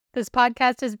This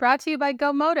podcast is brought to you by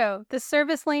GoMoto, the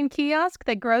service lane kiosk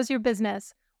that grows your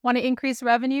business. Want to increase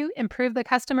revenue, improve the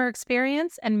customer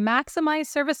experience, and maximize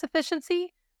service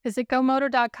efficiency? Visit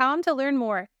GoMoto.com to learn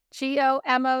more. GoMoto.com.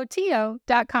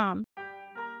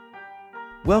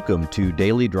 Welcome to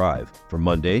Daily Drive for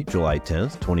Monday, July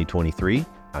 10th, 2023.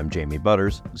 I'm Jamie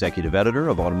Butters, Executive Editor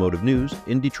of Automotive News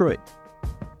in Detroit.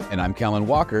 And I'm Kellen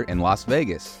Walker in Las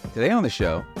Vegas. Today on the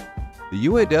show, the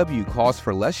UAW calls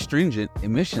for less stringent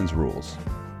emissions rules.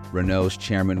 Renault's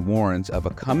chairman warns of a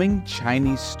coming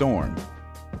Chinese storm.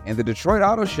 And the Detroit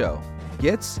Auto Show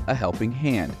gets a helping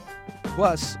hand.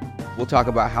 Plus, we'll talk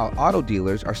about how auto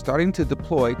dealers are starting to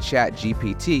deploy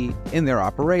ChatGPT in their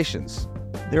operations.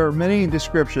 There are many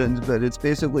descriptions, but it's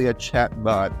basically a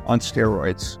chatbot on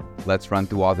steroids. Let's run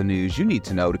through all the news you need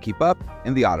to know to keep up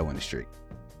in the auto industry.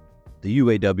 The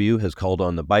UAW has called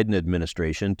on the Biden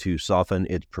administration to soften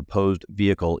its proposed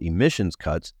vehicle emissions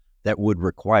cuts that would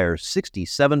require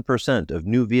 67% of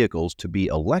new vehicles to be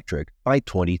electric by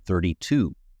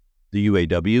 2032. The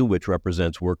UAW, which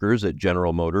represents workers at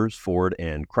General Motors, Ford,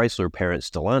 and Chrysler parent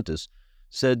Stellantis,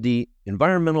 said the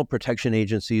Environmental Protection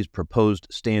Agency's proposed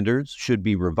standards should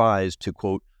be revised to,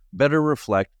 quote, better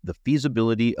reflect the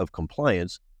feasibility of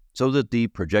compliance so that the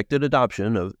projected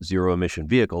adoption of zero-emission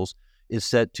vehicles is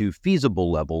set to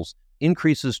feasible levels,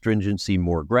 increases stringency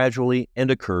more gradually, and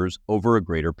occurs over a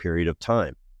greater period of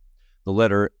time. The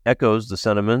letter echoes the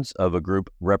sentiments of a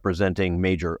group representing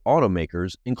major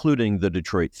automakers, including the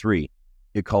Detroit Three.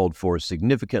 It called for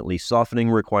significantly softening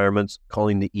requirements,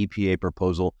 calling the EPA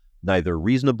proposal neither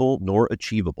reasonable nor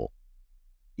achievable.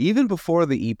 Even before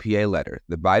the EPA letter,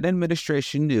 the Biden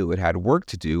administration knew it had work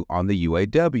to do on the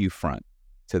UAW front.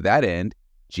 To that end,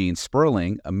 Gene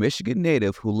Sperling, a Michigan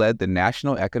native who led the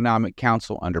National Economic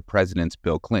Council under Presidents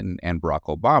Bill Clinton and Barack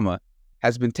Obama,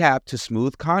 has been tapped to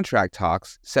smooth contract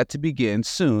talks set to begin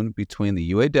soon between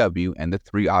the UAW and the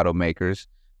three automakers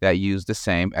that use the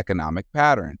same economic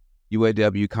pattern.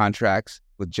 UAW contracts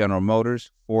with General Motors,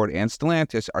 Ford, and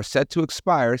Stellantis are set to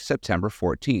expire September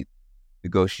 14th.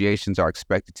 Negotiations are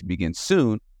expected to begin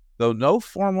soon, though no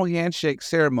formal handshake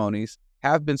ceremonies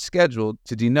have been scheduled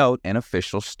to denote an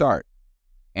official start.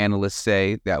 Analysts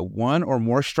say that one or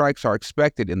more strikes are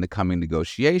expected in the coming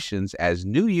negotiations as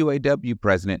new UAW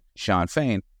President Shawn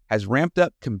Fain has ramped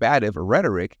up combative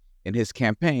rhetoric in his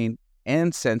campaign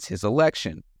and since his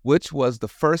election, which was the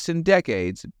first in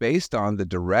decades based on the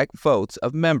direct votes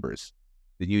of members.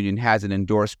 The union hasn't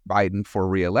endorsed Biden for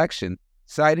re-election,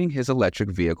 citing his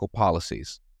electric vehicle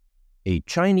policies. A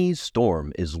Chinese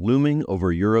storm is looming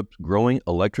over Europe's growing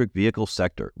electric vehicle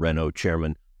sector, Renault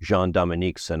chairman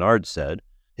Jean-Dominique Senard said.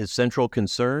 His central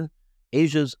concern?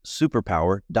 Asia's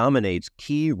superpower dominates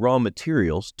key raw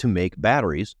materials to make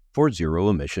batteries for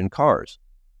zero-emission cars.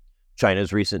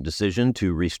 China's recent decision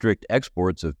to restrict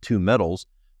exports of two metals,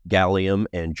 gallium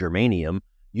and germanium,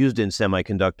 used in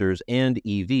semiconductors and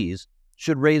EVs,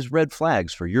 should raise red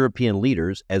flags for European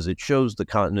leaders as it shows the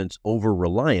continent's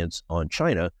over-reliance on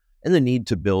China and the need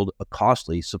to build a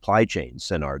costly supply chain,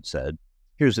 Senard said.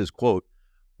 Here's his quote,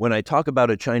 "When I talk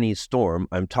about a Chinese storm,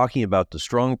 I'm talking about the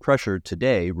strong pressure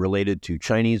today related to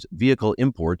Chinese vehicle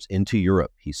imports into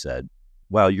Europe," he said.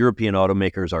 While European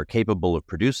automakers are capable of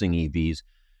producing EVs,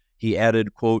 he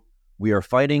added, quote, "We are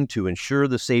fighting to ensure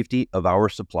the safety of our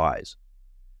supplies."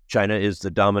 China is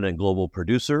the dominant global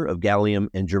producer of gallium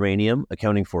and germanium,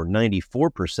 accounting for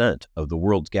 94% of the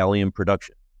world's gallium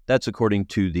production. That's according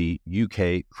to the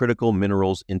UK Critical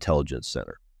Minerals Intelligence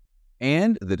Center.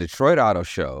 And the Detroit Auto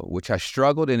Show, which has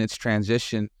struggled in its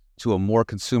transition to a more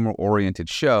consumer-oriented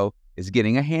show, is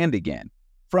getting a hand again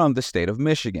from the state of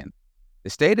Michigan. The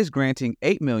state is granting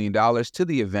 $8 million to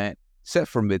the event set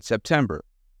for mid-September.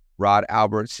 Rod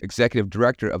Alberts, executive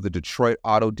director of the Detroit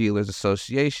Auto Dealers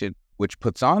Association, which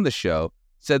puts on the show,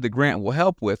 said the grant will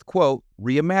help with, quote,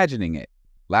 reimagining it.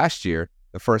 Last year,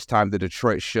 the first time the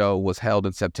Detroit show was held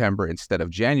in September instead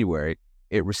of January,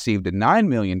 it received a $9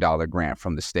 million grant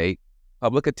from the state.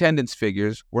 Public attendance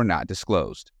figures were not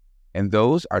disclosed. And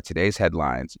those are today's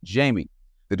headlines. Jamie,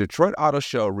 the Detroit Auto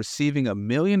Show receiving $1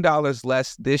 million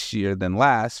less this year than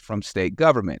last from state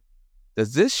government.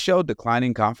 Does this show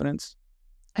declining confidence?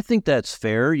 I think that's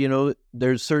fair. You know,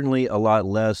 there's certainly a lot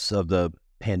less of the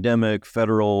pandemic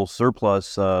federal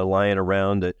surplus lying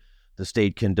around that the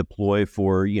state can deploy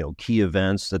for, key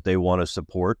events that they want to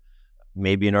support.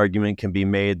 Maybe an argument can be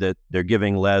made that they're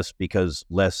giving less because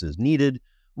less is needed.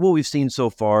 What we've seen so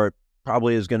far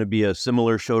probably is going to be a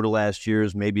similar show to last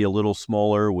year's, maybe a little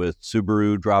smaller with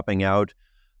Subaru dropping out.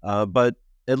 But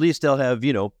at least they'll have,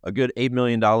 a good $8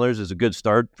 million is a good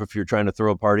start if you're trying to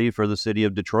throw a party for the city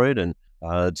of Detroit, and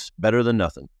it's better than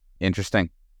nothing. Interesting.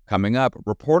 Coming up,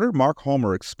 reporter Mark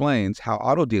Homer explains how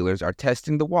auto dealers are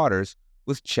testing the waters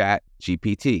with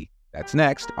ChatGPT. That's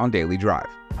next on Daily Drive.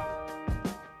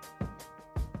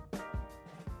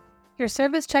 Your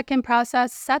service check-in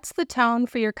process sets the tone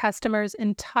for your customer's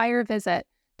entire visit.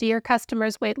 Do your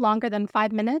customers wait longer than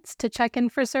 5 minutes to check in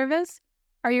for service?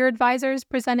 Are your advisors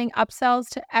presenting upsells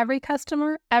to every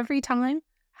customer every time?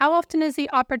 How often is the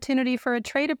opportunity for a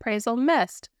trade appraisal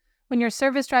missed? When your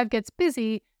service drive gets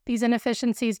busy, these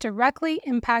inefficiencies directly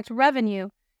impact revenue.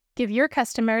 Give your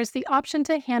customers the option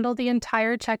to handle the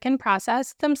entire check-in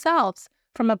process themselves,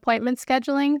 from appointment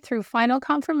scheduling through final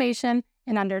confirmation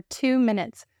in under 2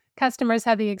 minutes. Customers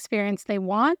have the experience they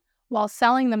want while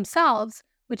selling themselves,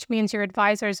 which means your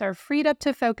advisors are freed up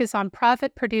to focus on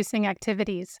profit-producing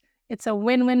activities. It's a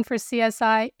win-win for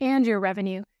CSI and your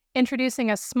revenue. Introducing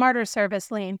a smarter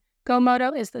service lane,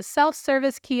 GoMoto is the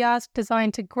self-service kiosk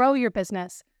designed to grow your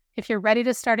business. If you're ready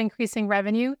to start increasing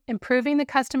revenue, improving the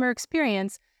customer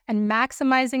experience, and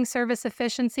maximizing service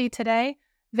efficiency today,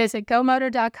 visit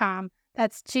GoMoto.com.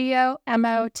 That's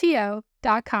GOMOTO.com.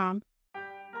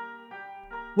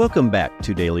 Welcome back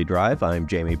to Daily Drive. I'm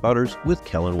Jamie Butters with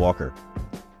Kellen Walker.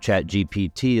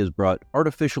 ChatGPT has brought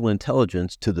artificial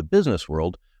intelligence to the business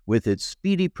world with its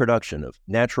speedy production of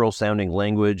natural-sounding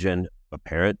language and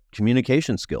apparent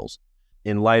communication skills.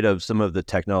 In light of some of the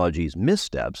technology's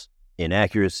missteps,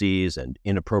 inaccuracies, and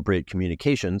inappropriate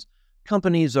communications,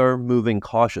 companies are moving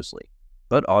cautiously.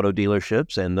 But auto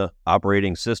dealerships and the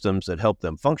operating systems that help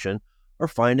them function are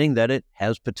finding that it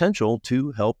has potential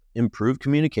to help improve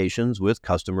communications with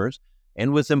customers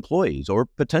and with employees or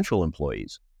potential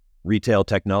employees. Retail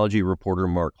technology reporter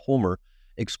Mark Homer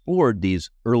explored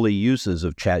these early uses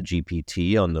of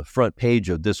ChatGPT on the front page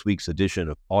of this week's edition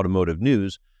of Automotive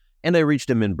News, and I reached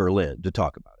him in Berlin to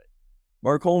talk about it.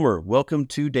 Mark Homer, welcome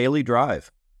to Daily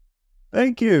Drive.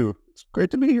 Thank you. It's great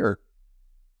to be here.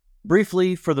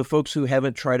 Briefly, for the folks who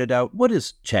haven't tried it out, what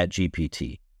is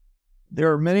ChatGPT?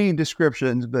 There are many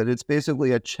descriptions, but it's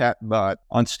basically a chatbot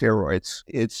on steroids.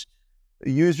 It's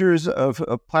users of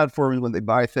platforms, when they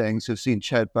buy things, have seen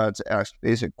chatbots ask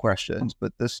basic questions,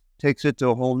 but this takes it to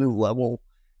a whole new level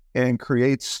and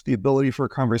creates the ability for a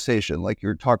conversation, like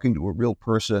you're talking to a real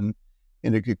person,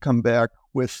 and it could come back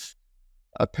with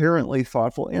apparently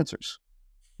thoughtful answers.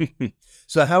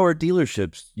 So how are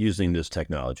dealerships using this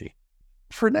technology?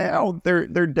 For now, they're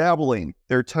dabbling.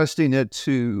 They're testing it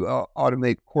to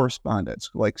automate correspondence,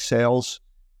 like sales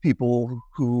people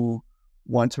who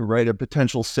want to write a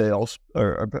potential sales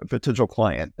or a potential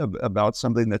client about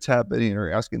something that's happening or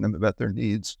asking them about their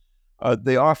needs.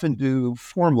 They often do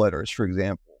form letters, for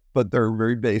example, but they're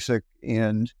very basic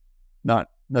and not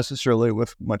necessarily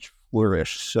with much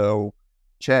flourish. So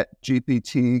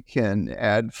ChatGPT can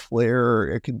add flair.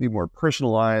 It can be more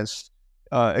personalized.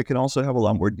 It can also have a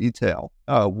lot more detail.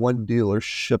 One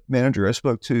dealership manager I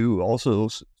spoke to also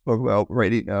spoke about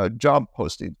writing job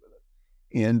postings with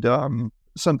it, and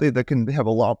something that can have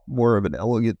a lot more of an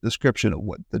elegant description of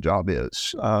what the job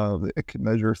is. It can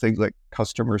measure things like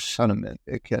customer sentiment.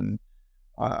 It can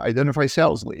identify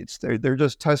sales leads. They're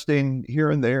just testing here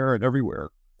and there and everywhere.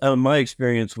 My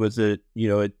experience with it,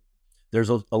 there's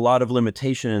a lot of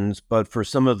limitations, but for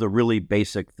some of the really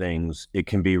basic things, it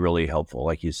can be really helpful.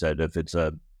 Like you said, if it's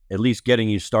at least getting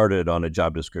you started on a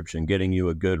job description, getting you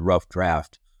a good rough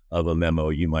draft of a memo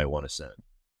you might want to send.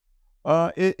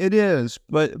 It is,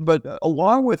 but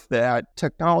along with that,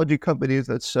 technology companies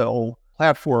that sell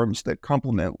platforms that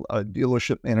complement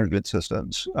dealership management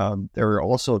systems, they're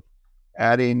also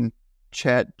adding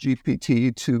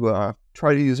ChatGPT to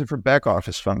try to use it for back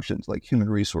office functions like human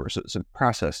resources and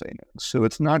processing. So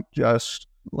it's not just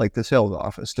like the sales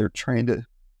office. They're trying to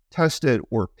test it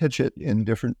or pitch it in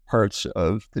different parts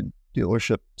of the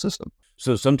dealership system.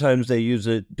 So sometimes they use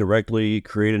it directly,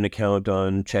 create an account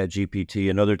on ChatGPT,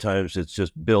 and other times it's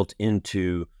just built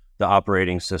into the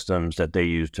operating systems that they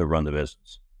use to run the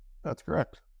business. That's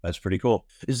correct. That's pretty cool.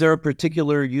 Is there a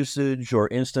particular usage or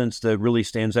instance that really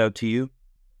stands out to you?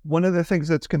 One of the things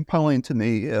that's compelling to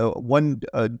me, one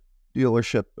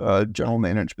dealership general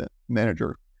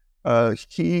manager,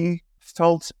 he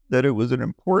felt that it was an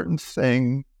important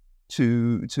thing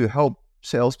to help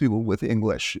salespeople with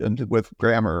English and with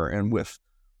grammar and with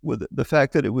the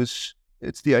fact that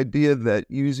it's the idea that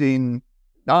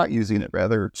not using it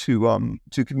rather to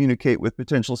communicate with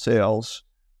potential sales,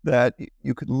 that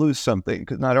you could lose something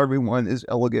because not everyone is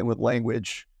elegant with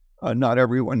language. Not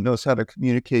everyone knows how to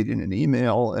communicate in an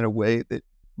email in a way that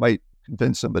might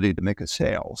convince somebody to make a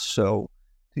sale. So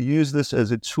to use this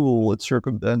as a tool, it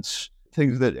circumvents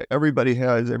things that everybody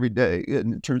has every day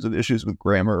in terms of issues with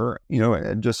grammar,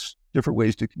 and just different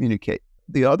ways to communicate.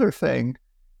 The other thing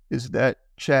is that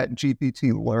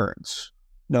ChatGPT learns.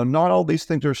 Now, not all these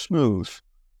things are smooth.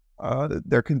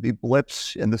 There can be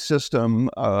blips in the system.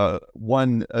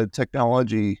 One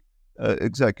technology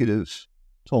executive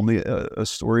told me a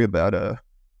story about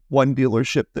one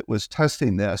dealership that was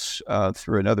testing this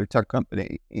through another tech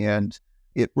company, and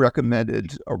it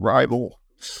recommended a rival.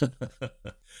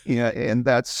 Yeah, and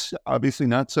that's obviously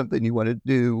not something you want to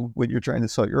do when you're trying to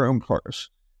sell your own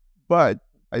cars. But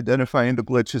identifying the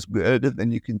glitch is good, and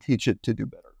then you can teach it to do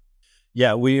better.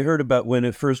 Yeah, we heard about when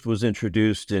it first was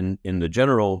introduced in the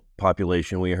general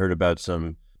population, we heard about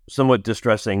some somewhat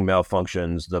distressing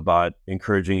malfunctions, the bot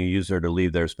encouraging a user to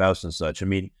leave their spouse and such. I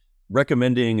mean,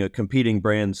 recommending a competing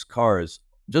brand's cars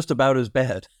just about as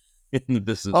bad in the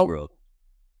business world.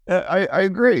 I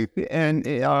agree, and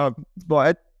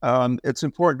but it's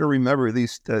important to remember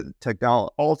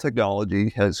all technology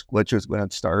has glitches when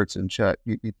it starts, and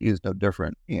ChatGPT is no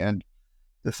different. And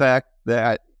the fact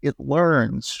that it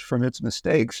learns from its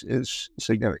mistakes is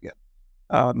significant.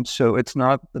 So it's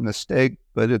not the mistake,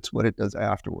 but it's what it does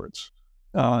afterwards.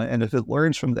 And if it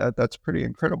learns from that, that's pretty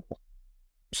incredible.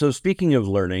 So speaking of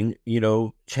learning,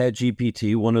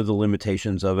 ChatGPT, one of the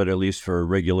limitations of it, at least for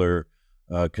regular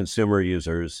consumer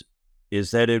users,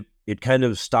 is that it kind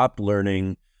of stopped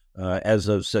learning as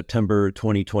of September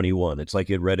 2021. It's like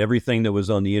it read everything that was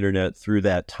on the internet through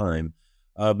that time.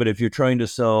 But if you're trying to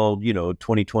sell,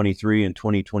 2023 and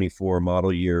 2024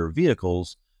 model year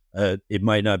vehicles, it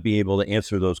might not be able to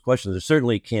answer those questions. It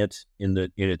certainly can't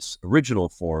in its original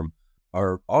form.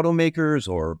 Are automakers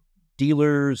or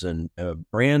dealers and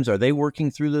brands, are they working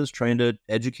through this, trying to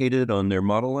educate it on their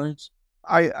model lines?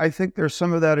 I think there's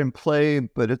some of that in play,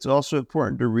 but it's also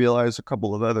important to realize a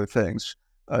couple of other things.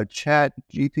 Chat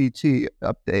GPT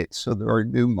updates, so there are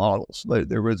new models.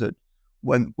 There was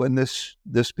when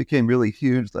this became really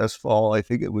huge last fall, I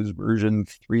think it was version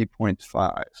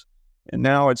 3.5, and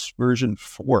now it's version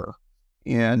 4.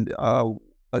 And a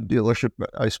dealership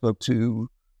I spoke to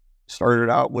started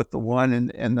out with the one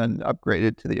and then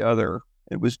upgraded to the other.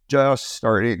 It was just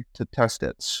starting to test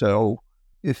it. So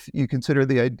if you consider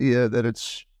the idea that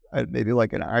it's maybe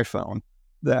like an iPhone,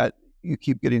 that you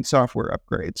keep getting software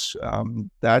upgrades,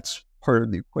 that's part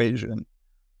of the equation.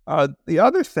 The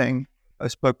other thing, I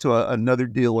spoke to another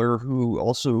dealer who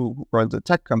also runs a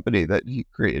tech company that he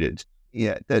created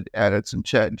that added some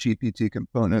Chat GPT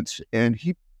components. And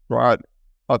he brought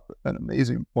up an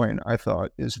amazing point, I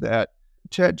thought, is that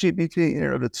Chat GPT in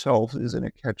and of itself isn't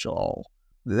a catch-all.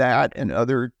 That and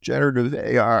other generative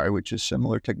AI, which is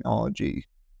similar technology,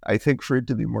 I think for it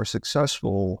to be more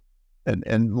successful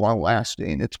and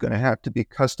long-lasting, it's going to have to be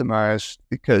customized,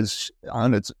 because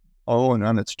on its own,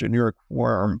 on its generic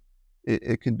form,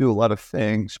 it can do a lot of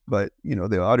things, but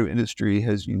the auto industry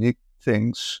has unique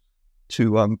things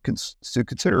to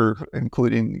consider,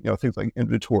 including things like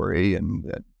inventory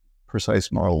and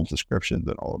precise model descriptions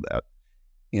and all of that.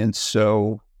 And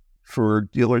so, for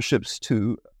dealerships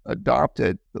to adopt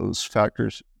it, those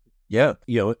factors. Yeah,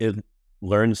 it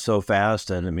learns so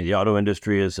fast, and I mean the auto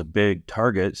industry is a big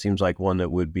target. It seems like one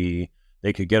that would be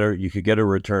you could get a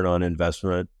return on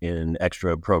investment in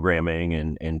extra programming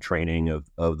and training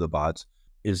of the bots.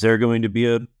 Is there going to be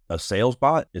a sales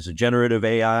bot? Is a generative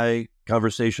AI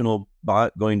conversational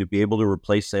bot going to be able to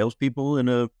replace salespeople in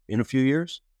a few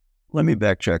years? Let me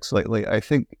backtrack slightly. I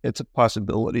think it's a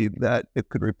possibility that it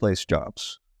could replace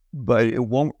jobs, but it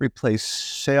won't replace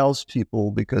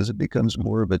salespeople, because it becomes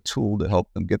more of a tool to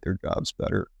help them get their jobs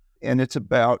better. And it's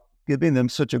about giving them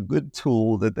such a good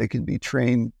tool that they can be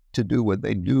trained to do what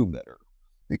they do better,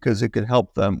 because it could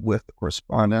help them with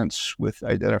correspondence, with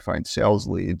identifying sales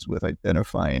leads, with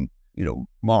identifying,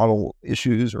 model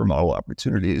issues or model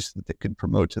opportunities that they can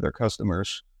promote to their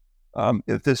customers.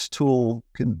 If this tool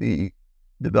can be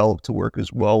developed to work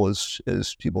as well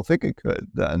as people think it could,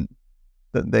 then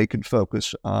they can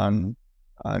focus on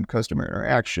customer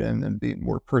interaction and being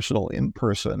more personal in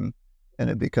person, and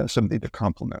it becomes something to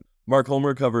complement. Mark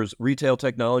Holmer covers retail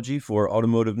technology for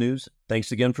Automotive News.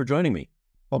 Thanks again for joining me.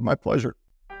 Well, my pleasure.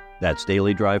 That's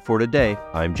Daily Drive for today.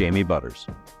 I'm Jamie Butters.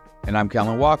 And I'm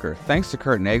Kellen Walker. Thanks to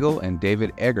Kurt Nagel and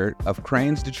David Eggert of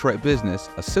Crane's Detroit Business,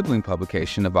 a sibling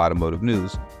publication of Automotive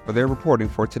News, for their reporting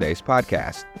for today's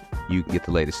podcast. You can get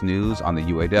the latest news on the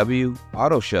UAW,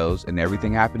 auto shows, and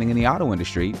everything happening in the auto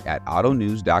industry at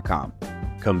autonews.com.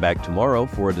 Come back tomorrow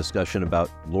for a discussion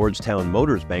about Lordstown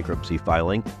Motors bankruptcy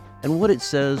filing and what it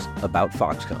says about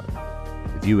Foxconn.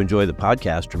 If you enjoy the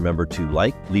podcast, remember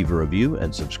to leave a review,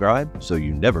 and subscribe so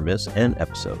you never miss an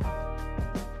episode.